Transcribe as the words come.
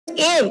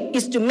aim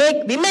is to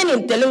make women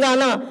in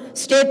Telangana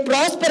state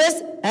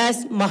prosperous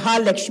as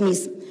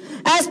Mahalakshmis.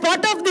 As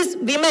part of this,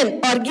 women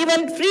are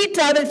given free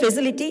travel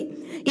facility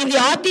in the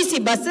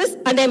RTC buses,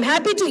 and I am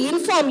happy to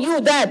inform you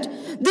that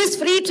this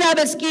free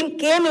travel scheme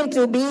came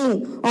into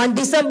being on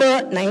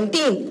December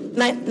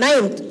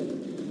 9th.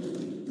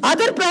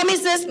 Other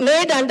promises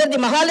made under the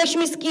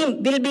Mahalakshmi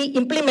scheme will be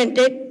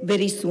implemented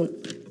very soon.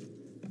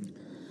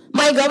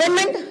 My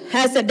government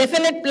has a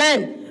definite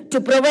plan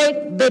to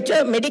provide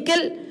better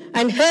medical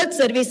and health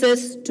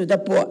services to the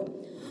poor.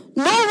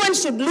 No one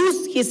should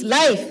lose his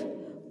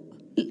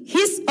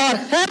or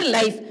her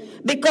life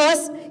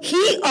because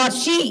he or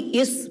she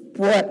is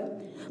poor.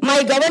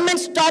 My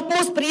government's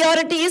topmost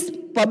priority is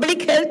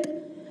public health.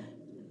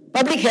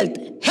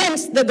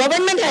 Hence, the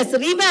government has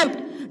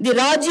revamped the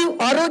Rajiv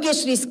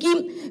Arogyashri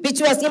scheme,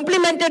 which was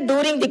implemented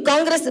during the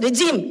Congress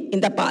regime in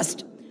the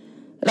past.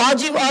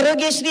 Rajiv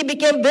Arogyashri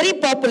became very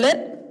popular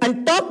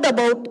and talked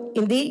about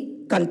in the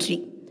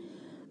country.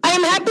 I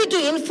am happy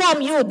to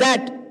inform you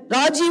that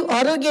Rajiv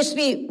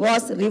Arogyashri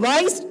was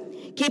revised,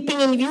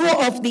 keeping in view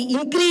of the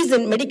increase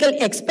in medical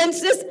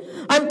expenses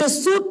and to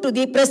suit to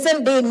the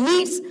present day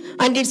needs,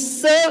 and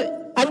its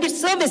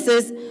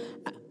services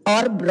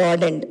are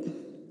broadened.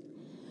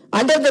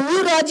 Under the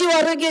new Rajiv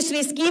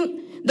Arogyashri scheme,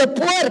 the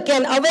poor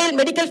can avail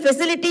medical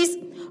facilities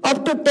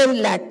up to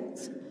 10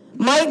 lakhs.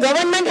 My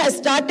government has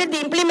started the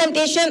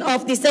implementation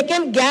of the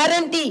second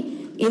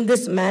guarantee in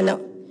this manner.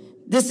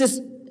 This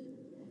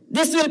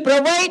will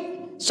provide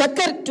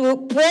succor to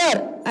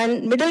poor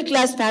and middle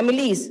class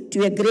families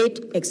to a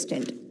great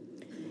extent.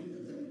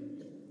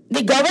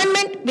 The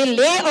government will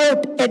lay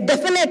out a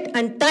definite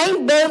and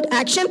time-bound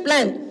action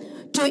plan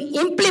to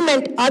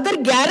implement other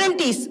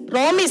guarantees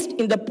promised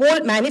in the poll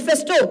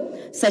manifesto,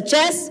 such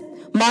as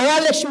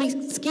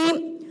Mahalakshmi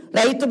scheme,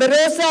 Raitu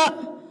Bharosa,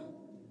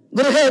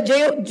 Gruha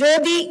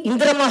Jyoti,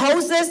 Indrama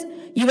houses,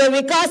 Yuva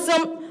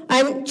Vikasam,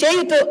 and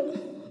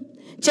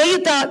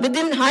Chayuta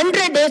within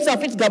 100 days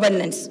of its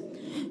governance.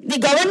 The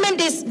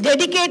government is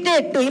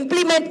dedicated to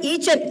implement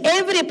each and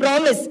every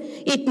promise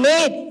it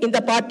made in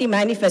the party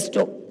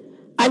manifesto,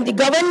 and the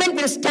government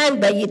will stand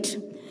by it.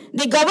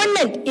 The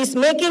government is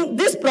making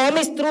this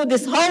promise through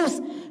this house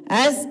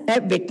as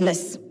a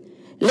witness.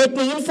 Let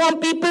me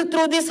inform people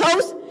through this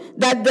house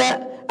that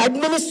the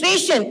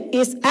administration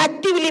is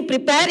actively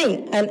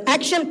preparing an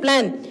action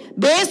plan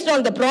based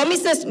on the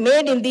promises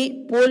made in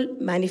the poll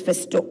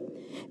manifesto.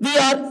 We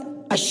are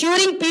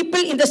assuring people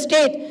in the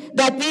state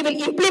that we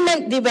will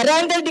implement the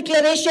Varangal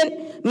declaration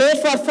made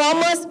for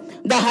farmers,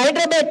 the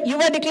Hyderabad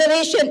Yuva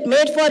declaration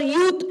made for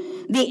youth,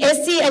 the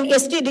SC and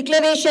ST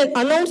declaration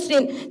announced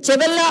in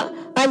Chevella,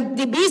 and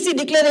the BC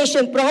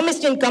declaration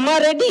promised in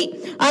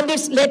Kamareddy, and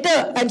its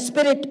letter and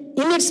spirit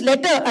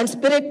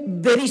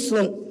very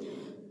soon.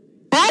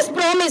 As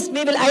promised,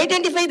 we will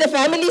identify the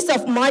families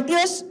of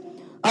martyrs,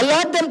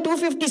 allot them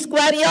 250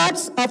 square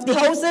yards of the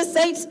houses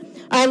sites,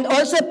 and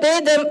also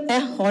pay them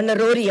a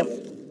honorarium.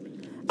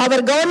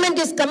 Our government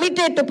is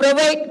committed to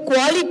provide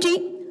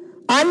quality,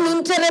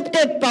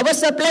 uninterrupted power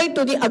supply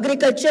to the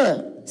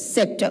agriculture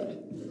sector.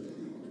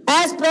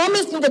 As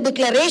promised in the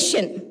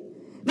declaration,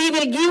 we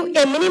will give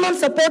a minimum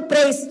support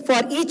price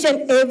for each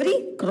and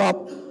every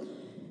crop.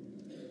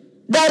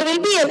 There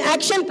will be an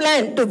action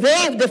plan to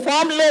waive the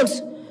farm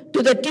loans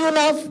to the tune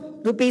of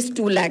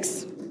 ₹2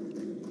 lakhs.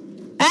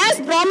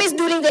 As promised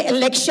during the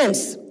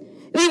elections,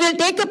 we will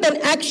take up an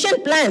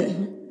action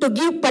plan to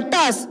give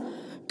pattas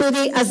to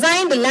the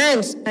assigned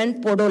lands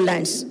and podo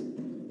lands.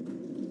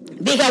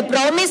 We have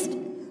promised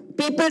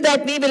people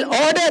that we will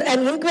order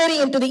an inquiry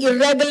into the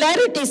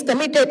irregularities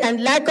committed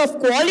and lack of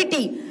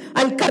quality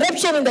and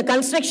corruption in the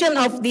construction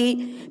of the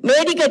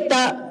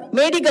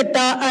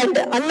Medigatta and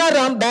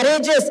Annaram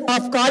barrages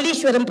of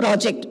Kalishwaram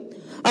project.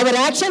 Our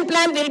action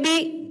plan will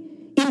be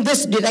in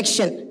this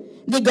direction.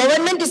 The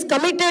government is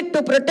committed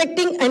to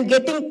protecting and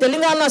getting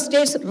Telangana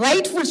state's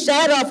rightful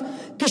share of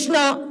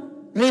Krishna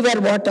river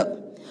water.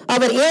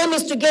 Our aim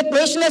is to get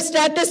national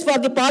status for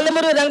the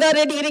Palamuru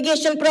Rangareddy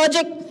irrigation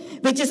project,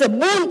 which is a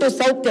boon to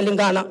South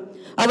Telangana.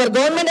 Our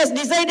government has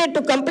decided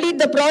to complete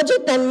the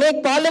project and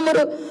make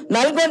Palamuru,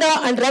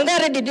 Nalgonda and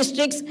Rangareddy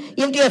districts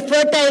into a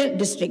fertile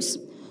districts.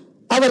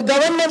 Our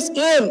government's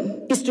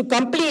aim is to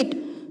complete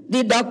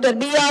the Dr.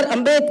 B.R.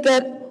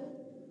 Ambedkar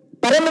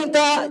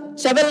Paraminta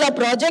Chavella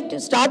project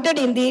started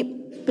in the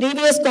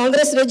previous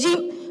Congress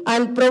regime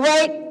and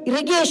provide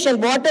irrigation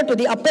water to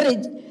the upper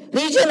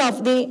region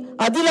of the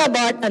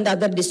Adilabad and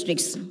other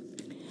districts.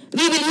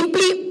 We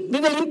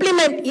will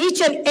implement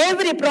each and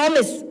every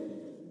promise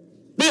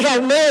we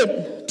have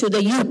made to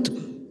the youth.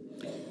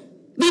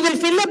 We will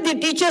fill up the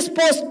teachers'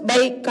 post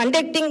by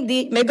conducting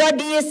the mega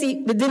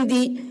DSC within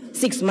the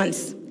 6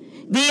 months.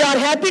 We are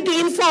happy to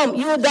inform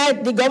you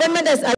that the government has